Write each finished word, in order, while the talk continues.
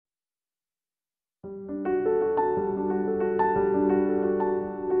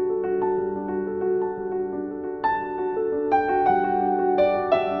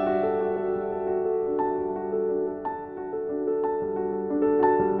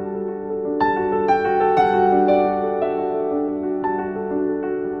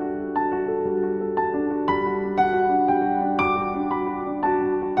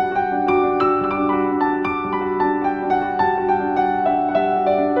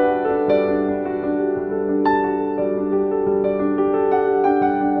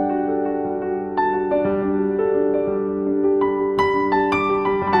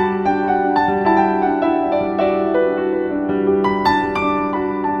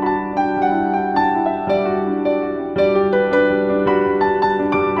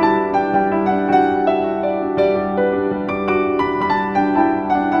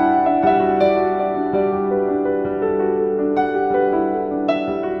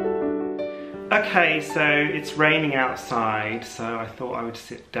Okay, so it's raining outside, so I thought I would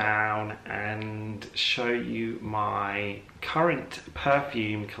sit down and show you my current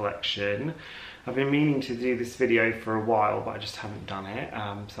perfume collection. I've been meaning to do this video for a while, but I just haven't done it.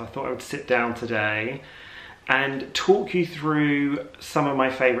 So I thought I would sit down today and talk you through some of my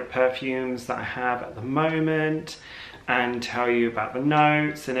favourite perfumes that I have at the moment and tell you about the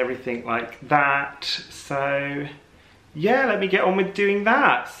notes and everything like that. So yeah, let me get on with doing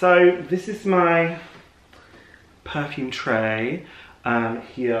that. So this is my perfume tray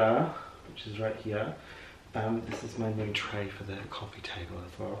here, which is right here. This is my new tray for the coffee table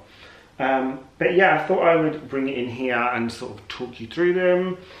as well. But yeah, I thought I would bring it in here and sort of talk you through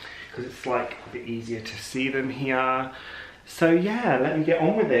them because it's like a bit easier to see them here. So yeah, let me get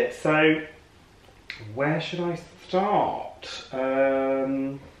on with it. So where should I start?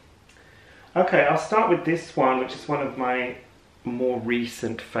 Okay, I'll start with this one, which is one of my more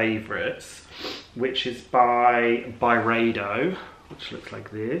recent favourites, which is by Byredo, which looks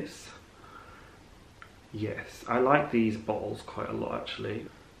like this. Yes, I like these bottles quite a lot actually.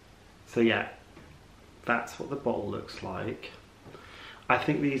 So yeah, that's what the bottle looks like. I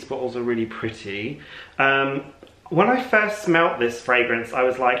think these bottles are really pretty. When I first smelt this fragrance, I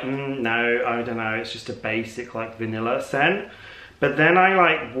was like, no, I don't know, it's just a basic like vanilla scent. But then I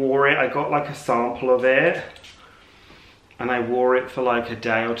like wore it, I got like a sample of it and I wore it for like a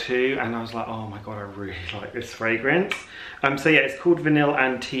day or two and I was like, oh my god, I really like this fragrance. So yeah, it's called Vanille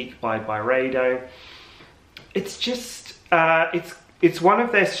Antique by Byredo. It's just, it's one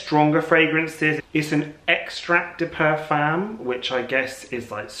of their stronger fragrances. It's an extract de parfum, which I guess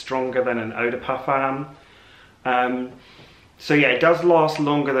is like stronger than an eau de parfum. So yeah, it does last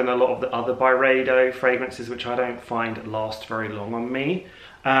longer than a lot of the other Byredo fragrances, which I don't find last very long on me.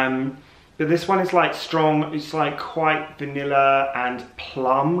 But this one is like strong, it's like quite vanilla and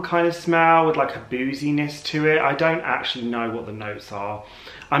plum kind of smell with like a booziness to it. I don't actually know what the notes are.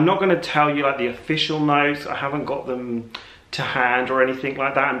 I'm not going to tell you like the official notes. I haven't got them to hand or anything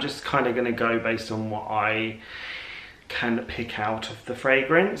like that. I'm just kind of going to go based on what I can pick out of the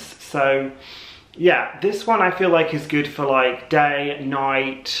fragrance. So yeah, this one I feel like is good for like day,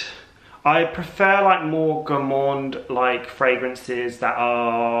 night. I prefer like more gourmand like fragrances that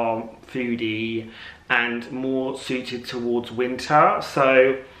are foodie and more suited towards winter.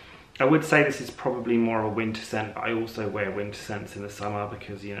 So I would say this is probably more of a winter scent, but I also wear winter scents in the summer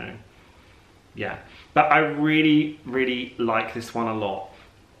because, you know, yeah. But I really, really like this one a lot.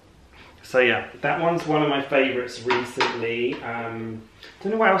 So yeah, that one's one of my favorites recently. Don't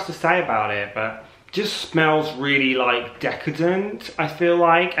know what else to say about it, but just smells really like decadent, I feel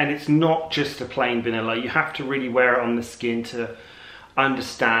like, and it's not just a plain vanilla. You have to really wear it on the skin to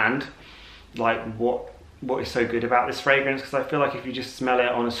understand like what is so good about this fragrance, because I feel like if you just smell it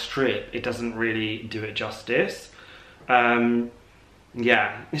on a strip, it doesn't really do it justice.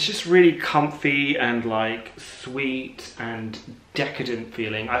 Yeah, it's just really comfy and like sweet and decadent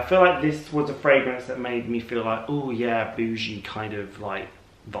feeling. I feel like this was a fragrance that made me feel like, oh yeah, bougie kind of like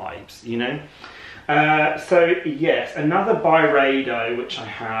vibes, you know? So yes, another Byredo which I've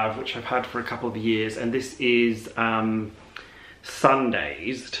had for a couple of years, and this is Sundazed.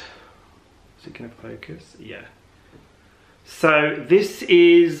 Is it gonna focus? Yeah. So this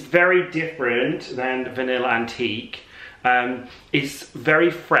is very different than Vanille Antique. It's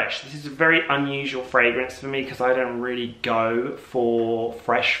very fresh. This is a very unusual fragrance for me because I don't really go for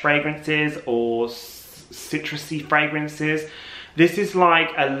fresh fragrances or citrusy fragrances. This is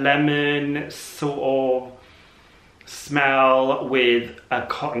like a lemon sort of smell with a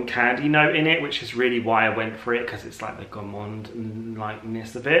cotton candy note in it, which is really why I went for it, because it's like the gourmand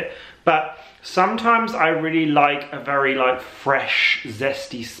likeness of it. But sometimes I really like a very like fresh,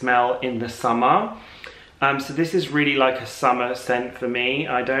 zesty smell in the summer. So this is really like a summer scent for me.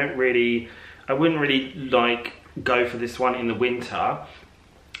 I wouldn't really like go for this one in the winter.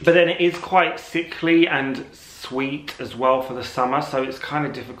 But then it is quite sickly and sweet as well for the summer, so it's kind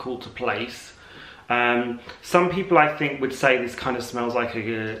of difficult to place. Some people I think would say this kind of smells like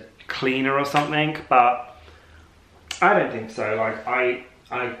a cleaner or something, but I don't think so. Like I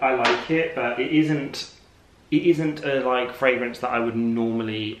like it, but it isn't a like fragrance that I would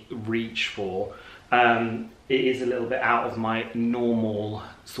normally reach for. It is a little bit out of my normal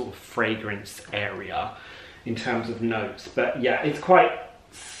sort of fragrance area in terms of notes, but yeah, it's quite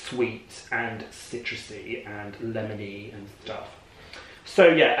sweet and citrusy and lemony and stuff. So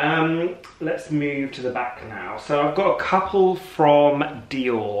yeah, let's move to the back now. So I've got a couple from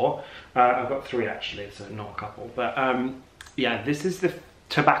Dior. I've got three actually, so not a couple, but yeah, this is the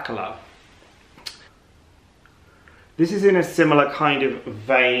Tabacula. This is in a similar kind of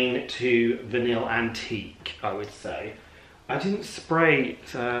vein to Vanilla Antique, I would say. I didn't spray,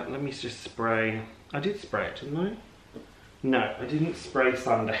 let me just spray. I did spray it, didn't I? No, I didn't spray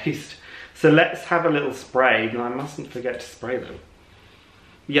Sundazed. So let's have a little spray, and I mustn't forget to spray them.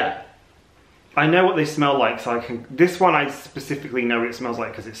 Yeah, I know what they smell like, so I can, this one I specifically know what it smells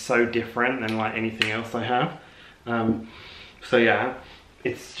like because it's so different than like anything else I have. So yeah,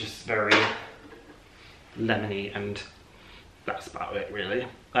 it's just very lemony, and that's about it really.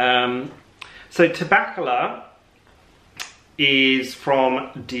 So Tabacula is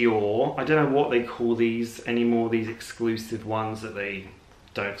from Dior. I don't know what they call these anymore, these exclusive ones that they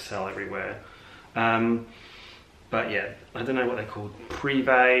don't sell everywhere. But yeah, I don't know what they're called,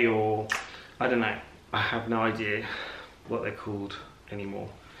 Privé, or I don't know. I have no idea what they're called anymore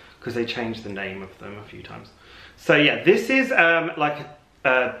because they changed the name of them a few times. So yeah, this is like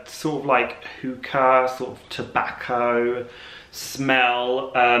a sort of like hookah, sort of tobacco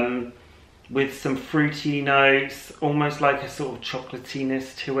smell, with some fruity notes, almost like a sort of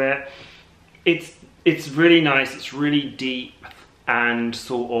chocolatiness to it. It's really nice, it's really deep and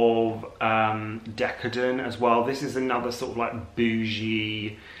sort of decadent as well. This is another sort of like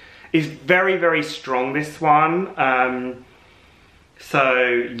bougie. It's very, very strong, this one.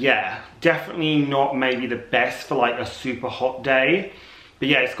 So yeah, definitely not maybe the best for like a super hot day. But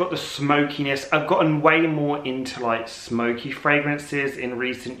yeah, it's got the smokiness. I've gotten way more into like smoky fragrances in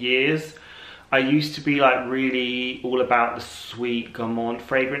recent years. I used to be like really all about the sweet Gourmand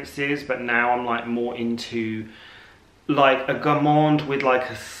fragrances, but now I'm like more into like a Gourmand with like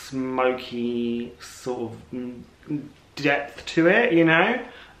a smoky sort of depth to it, you know?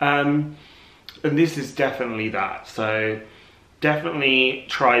 And this is definitely that. So definitely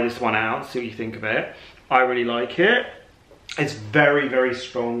try this one out, see what you think of it. I really like it. It's very, very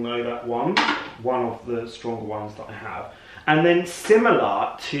strong though, that one of the stronger ones that I have. And then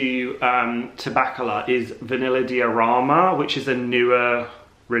similar to Tabacula is Vanilla Diorama, which is a newer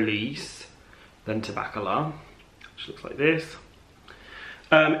release than Tabacula, which looks like this.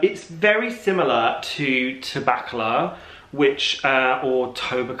 It's very similar to Tabacula, which, or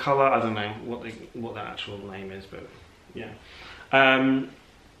Tobacolor, I don't know what the actual name is, but yeah. I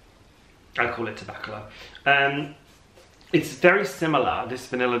call it Tabacula. It's very similar, this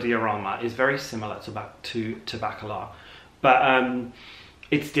Vanilla Diorama is very similar to Tabacula. But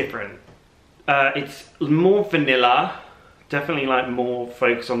it's different. It's more vanilla, definitely like more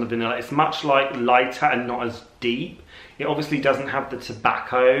focused on the vanilla. It's much like lighter and not as deep. It obviously doesn't have the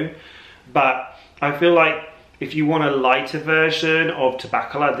tobacco, but I feel like if you want a lighter version of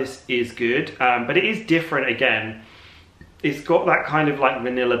Tabacula, this is good. But it is different again. It's got that kind of like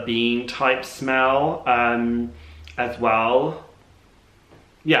vanilla bean type smell as well.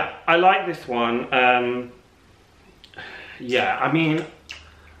 Yeah, I like this one. Yeah, I mean,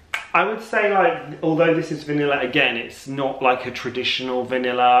 I would say like, although this is vanilla, again, it's not like a traditional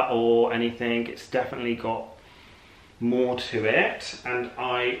vanilla or anything. It's definitely got more to it, and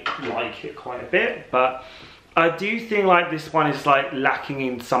I like it quite a bit. But I do think like this one is like lacking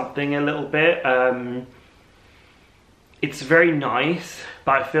in something a little bit. It's very nice,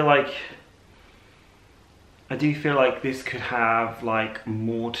 but I do feel like this could have like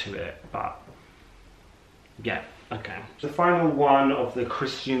more to it, but yeah. Okay, the final one of the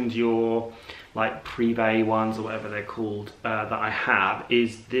Christian Dior, like Privé ones or whatever they're called, that I have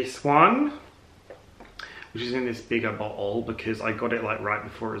is this one, which is in this bigger bottle because I got it like right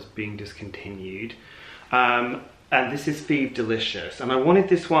before it was being discontinued. And this is Fève Delicious, and I wanted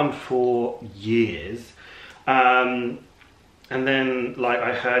this one for years. And then like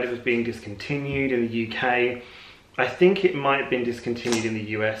I heard it was being discontinued in the UK. I think it might have been discontinued in the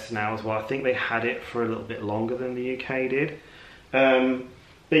US now as well. I think they had it for a little bit longer than the UK did.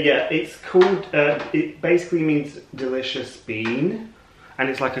 But yeah, it's called, it basically means delicious bean. And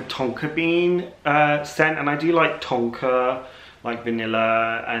it's like a tonka bean scent. And I do like tonka, like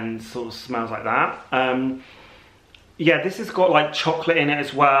vanilla, and sort of smells like that. Yeah, this has got like chocolate in it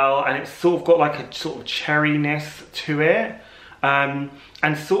as well. And it's sort of got like a sort of cherryness to it. And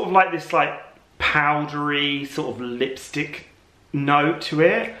sort of like this like powdery sort of lipstick note to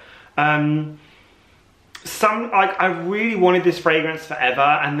it. Like I really wanted this fragrance forever,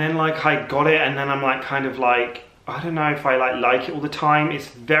 and then like I got it, and then I'm like kind of like, I don't know if I like it all the time. It's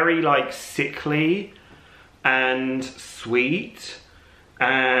very like sickly and sweet,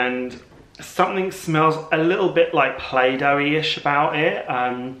 and something smells a little bit like Play-Doh-ish about it,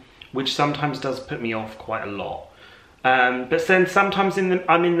 which sometimes does put me off quite a lot. But then sometimes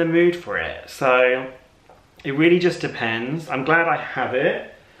I'm in the mood for it, so it really just depends. I'm glad I have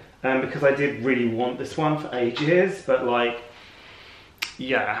it. because I did really want this one for ages, but like,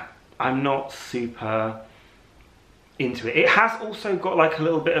 yeah, I'm not super into it. It has also got like a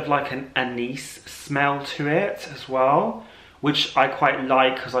little bit of like an anise smell to it as well, which I quite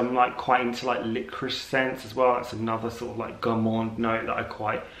like because I'm like quite into like licorice scents as well. That's another sort of like gourmand note that I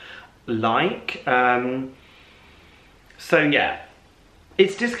quite like. So yeah,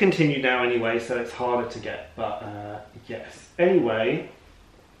 it's discontinued now anyway, so it's harder to get, but yes. Anyway,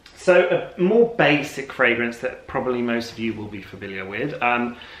 so a more basic fragrance that probably most of you will be familiar with.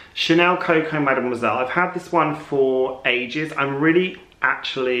 Chanel Coco Mademoiselle. I've had this one for ages. I'm really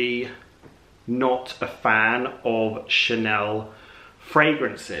actually not a fan of Chanel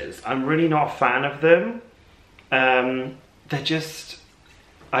fragrances. I'm really not a fan of them. They're just,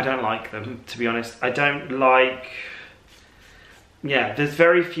 I don't like them, to be honest. I don't like, yeah, there's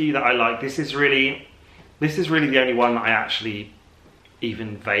very few that I like. This is really the only one that I actually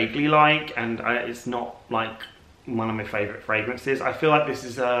even vaguely like, and it's not like one of my favorite fragrances. I feel like this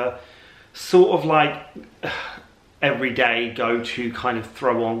is a sort of like everyday go-to kind of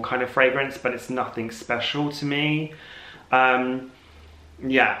throw-on kind of fragrance, but it's nothing special to me.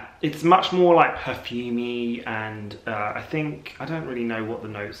 Yeah, it's much more like perfumey, and I don't really know what the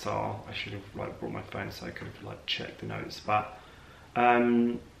notes are. I should have like brought my phone so I could have like checked the notes, but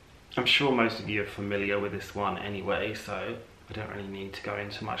I'm sure most of you are familiar with this one anyway, so I don't really need to go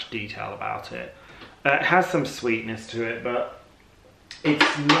into much detail about it. It has some sweetness to it, but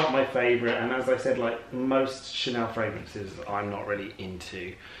it's not my favourite, and as I said, like most Chanel fragrances I'm not really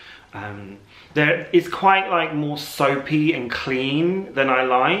into. It's quite like more soapy and clean than I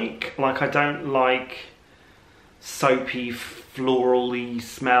like. Like I don't like soapy florally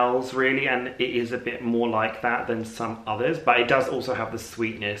smells really, and it is a bit more like that than some others, but it does also have the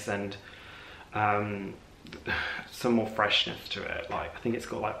sweetness and some more freshness to it. Like I think it's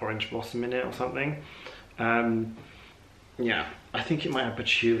got like orange blossom in it or something. Yeah, I think it might have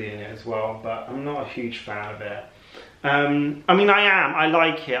patchouli in it as well, but I'm not a huge fan of it. I mean, I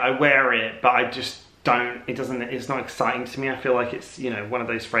like it, I wear it, but I just don't, it's not exciting to me. I feel like it's, you know, one of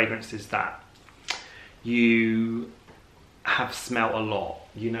those fragrances that you have smelled a lot,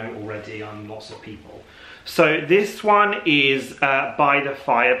 you know, already on lots of people. So this one is By the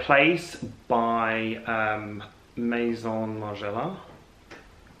Fireplace by Maison Margiela.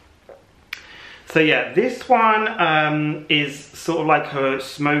 So yeah, this one is sort of like a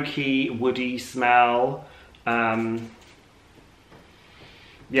smoky, woody smell. Yeah,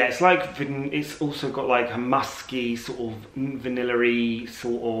 it's like, it's also got like a musky, sort of vanilla-y,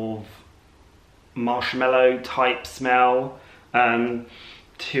 sort of marshmallow type smell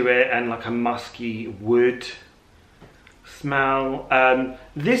to it, and like a musky wood smell.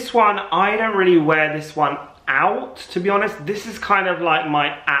 This one, I don't really wear this one out, to be honest. This is kind of like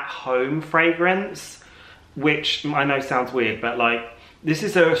my at-home fragrance, which I know sounds weird, but like this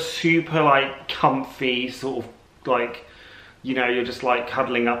is a super like comfy sort of like, you know, you're just like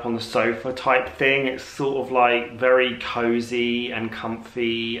cuddling up on the sofa type thing. It's sort of like very cozy and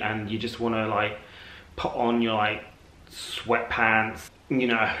comfy, and you just want to like put on your like sweatpants, you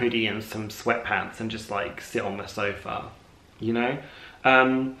know, a hoodie and some sweatpants and just like sit on the sofa, you know.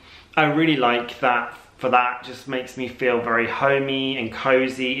 I really like that. For that, just makes me feel very homey and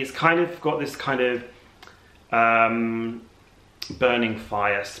cozy. It's kind of got this kind of burning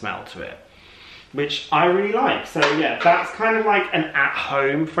fire smell to it, which I really like. So yeah, that's kind of like an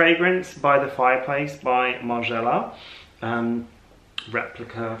at-home fragrance, By the Fireplace by Margiela,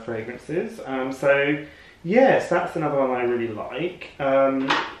 replica fragrances. So yes, that's another one I really like.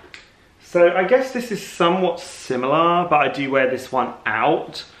 So I guess this is somewhat similar, but I do wear this one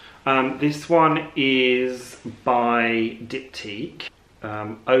out. This one is by Diptyque.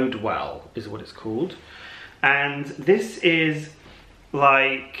 Eau de Well is what it's called, and this is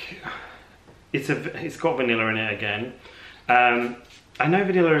like, it's got vanilla in it again. I know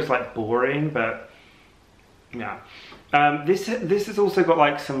vanilla is like boring, but yeah. This has also got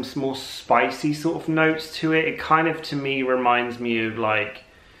like some more spicy sort of notes to it. It kind of, to me, reminds me of like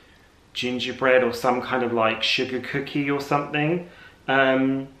gingerbread or some kind of like sugar cookie or something.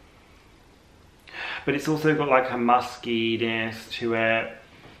 But it's also got like a muskiness to it,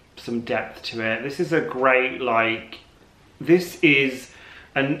 some depth to it. This is a great, like, this is,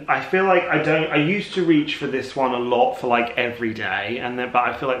 and I feel like I used to reach for this one a lot for like every day, and then, but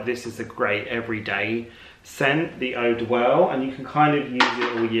I feel like this is a great everyday scent, the Eau de Well, and you can kind of use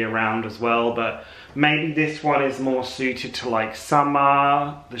it all year round as well, but maybe this one is more suited to like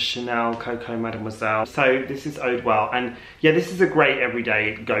summer, the Chanel Coco Mademoiselle. So this is Eau de Well, and yeah, this is a great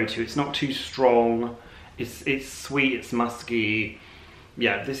everyday go-to. It's not too strong, it's sweet, it's musky,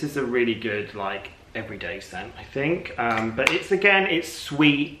 yeah, this is a really good like everyday scent, I think. But it's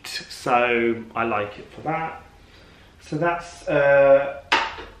sweet, so I like it for that. So that's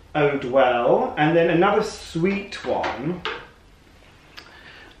Eau Dwell. And then another sweet one.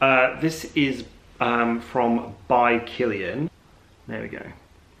 This is from By Killian. There we go.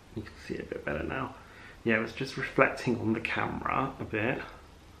 You can see it a bit better now. Yeah, it was just reflecting on the camera a bit.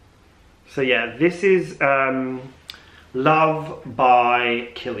 So yeah, this is Love by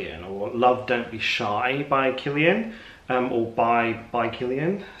Killian, or Love Don't Be Shy by Killian, or by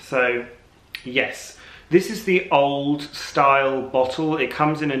Killian. So yes, this is the old style bottle. It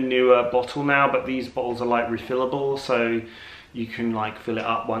comes in a newer bottle now, but these bottles are like refillable, so you can like fill it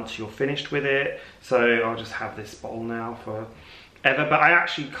up once you're finished with it. So I'll just have this bottle now for ever, but I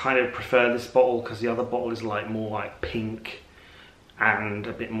actually kind of prefer this bottle because the other bottle is like more like pink and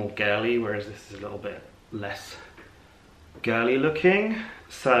a bit more girly, whereas this is a little bit less girly looking.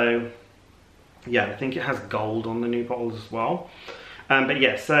 So yeah, I think it has gold on the new bottles as well. But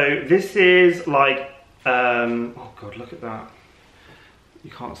yeah, so this is like oh god, look at that,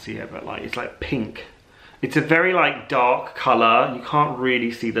 you can't see it, but like it's like pink. It's a very like dark color. You can't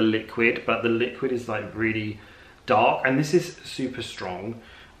really see the liquid, but the liquid is like really dark, and this is super strong.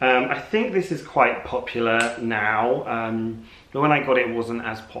 I think this is quite popular now, but when I got it, it wasn't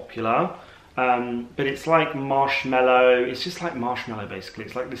as popular. But it's like marshmallow. It's just like marshmallow basically.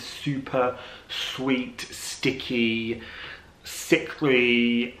 It's like this super sweet, sticky,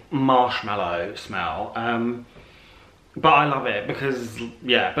 sickly marshmallow smell. But I love it because,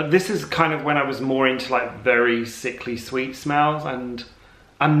 yeah, but this is kind of when I was more into like very sickly sweet smells, and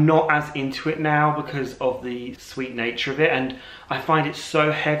I'm not as into it now because of the sweet nature of it, and I find it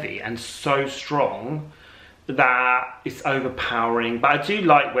so heavy and so strong that it's overpowering. But I do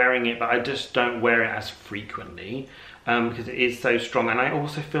like wearing it, but I just don't wear it as frequently because it is so strong, and I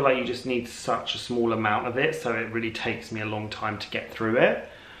also feel like you just need such a small amount of it, so it really takes me a long time to get through it.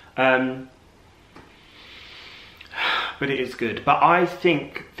 But it is good. But I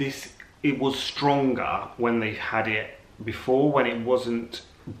think it was stronger when they had it before, when it wasn't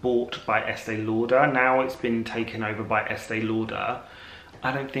bought by Estee Lauder. Now it's been taken over by Estee Lauder.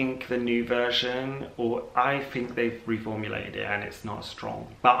 I don't think the new version, or I think they've reformulated it and it's not strong.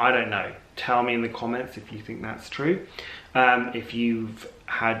 But I don't know. Tell me in the comments if you think that's true. If you've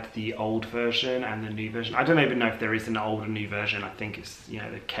had the old version and the new version. I don't even know if there is an old and new version. I think it's, you know,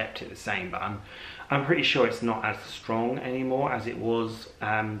 they've kept it the same, but I'm pretty sure it's not as strong anymore as it was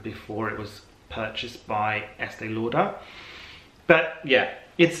before it was purchased by Estee Lauder. But yeah,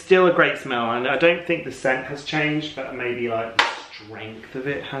 it's still a great smell, and I don't think the scent has changed, but maybe like the strength of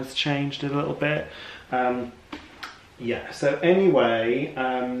it has changed a little bit. Yeah, so anyway,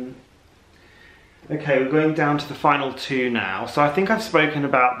 okay, we're going down to the final two now. So I think I've spoken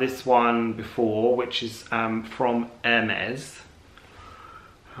about this one before, which is from Hermes.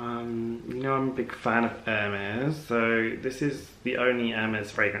 You know, I'm a big fan of Hermes, so this is the only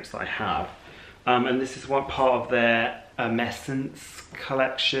Hermes fragrance that I have. And this is one part of their Hermescence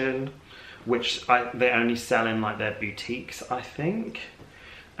collection, which they only sell in like their boutiques, I think.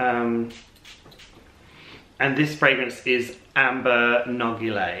 And this fragrance is Amber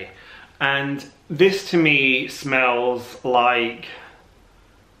Narguilé. And this to me smells like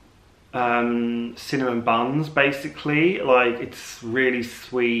cinnamon buns basically. Like, it's really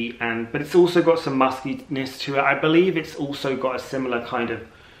sweet, but it's also got some muskiness to it. I believe it's also got a similar kind of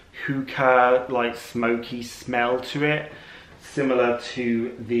hookah, like smoky smell to it, similar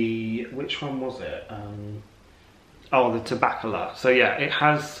to the, which one was it? Oh, the Tabaccola. So yeah, it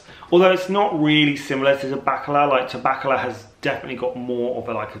has, although it's not really similar to Tabaccola, like Tabaccola has definitely got more of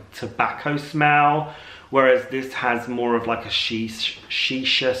a tobacco smell, whereas this has more of like a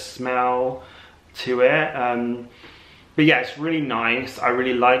shisha smell to it. But yeah, it's really nice. I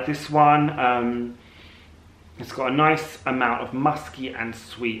really like this one. It's got a nice amount of musky and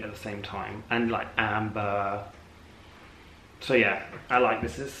sweet at the same time, and like amber. So yeah, I like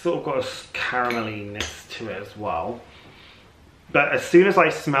this. It's sort of got a caramelliness to it as well. But as soon as I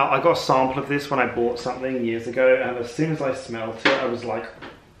got a sample of this when I bought something years ago, and as soon as I smelled it, I was like,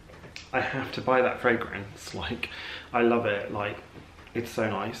 I have to buy that fragrance. Like, I love it. Like, it's so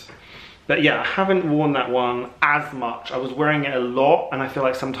nice. But yeah, I haven't worn that one as much. I was wearing it a lot, and I feel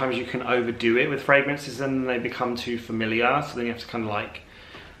like sometimes you can overdo it with fragrances and they become too familiar. So then you have to kind of like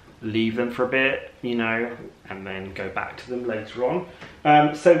leave them for a bit, you know, and then go back to them later on.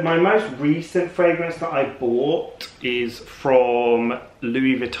 So my most recent fragrance that I bought is from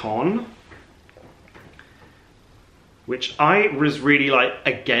Louis Vuitton, which I was really like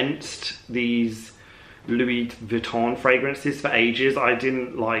against these Louis Vuitton fragrances for ages. I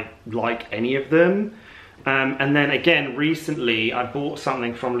didn't like any of them. And then again, recently I bought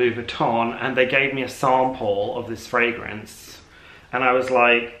something from Louis Vuitton and they gave me a sample of this fragrance. And I was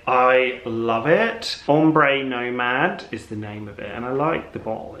like, I love it. Ombre Nomad is the name of it. And I like the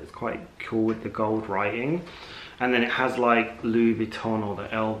bottle, it's quite cool with the gold writing. And then it has like Louis Vuitton or the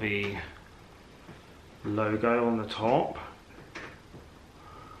LV logo on the top.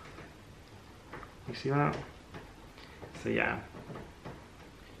 You see that? So yeah.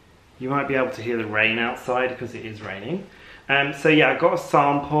 You might be able to hear the rain outside because it is raining. So yeah, I got a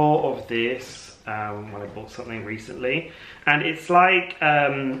sample of this when I bought something recently. And it's like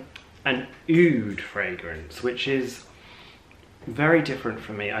an oud fragrance, which is very different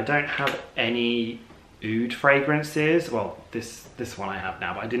for me. I don't have any oud fragrances. Well, this one I have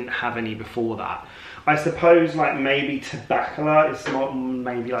now, but I didn't have any before that. I suppose like maybe Tabacula is not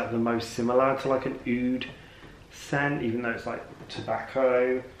maybe like the most similar to like an oud scent, even though it's like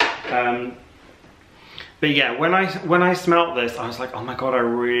tobacco. But yeah, when I smelt this, I was like, oh my god, I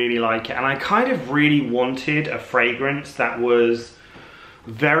really like it. And I kind of really wanted a fragrance that was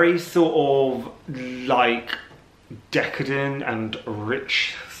very sort of like decadent and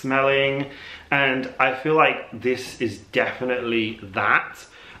rich smelling. And I feel like this is definitely that.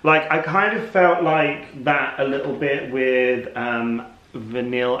 Like, I kind of felt like that a little bit with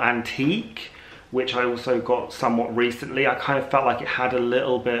Vanille Antique, which I also got somewhat recently. I kind of felt like it had a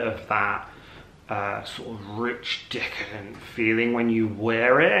little bit of that sort of rich, decadent feeling when you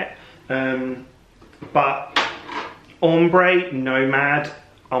wear it. But Ombre Nomad,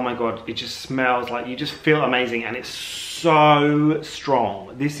 oh my god, it just smells like, you just feel amazing, and it's so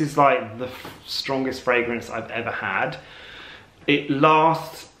strong. This is like the strongest fragrance I've ever had. It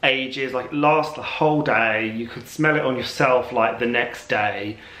lasts ages, like it lasts the whole day. You could smell it on yourself like the next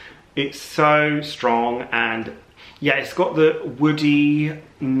day. It's so strong, and yeah, it's got the woody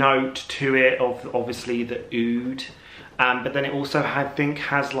note to it of obviously the oud, but then it also I think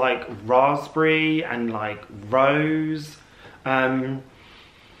has like raspberry and like rose. But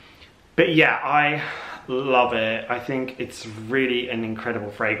yeah, I love it. I think it's really an incredible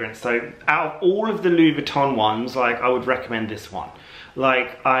fragrance. So out of all of the Louis Vuitton ones, like I would recommend this one.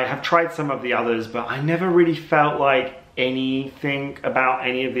 Like I have tried some of the others, but I never really felt like anything about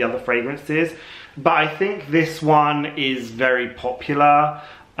any of the other fragrances. But I think this one is very popular.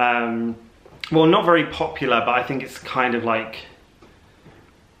 Well, not very popular, but I think it's kind of like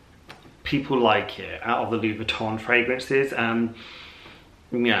people like it out of the Louis Vuitton fragrances.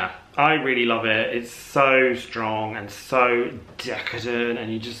 Yeah, I really love it. It's so strong and so decadent, and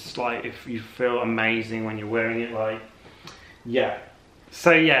you just like, if you feel amazing when you're wearing it, like, yeah.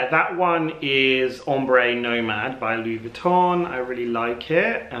 So yeah, that one is Ombre Nomad by Louis Vuitton. I really like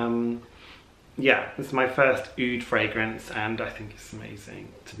it. Yeah, it's my first oud fragrance, and I think it's amazing,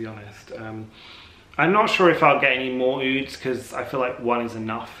 to be honest. I'm not sure if I'll get any more ouds because I feel like one is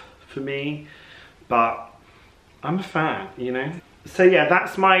enough for me, but I'm a fan, you know? So yeah,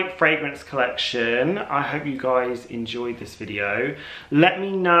 that's my fragrance collection. I hope you guys enjoyed this video. Let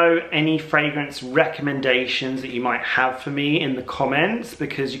me know any fragrance recommendations that you might have for me in the comments,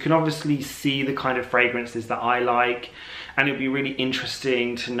 because you can obviously see the kind of fragrances that I like, and it'd be really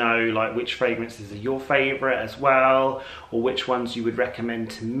interesting to know like which fragrances are your favorite as well, or which ones you would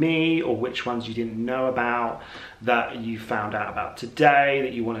recommend to me, or which ones you didn't know about that you found out about today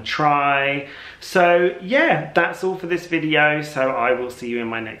that you want to try. So yeah, that's all for this video, so I will see you in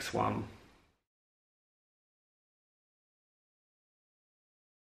my next one.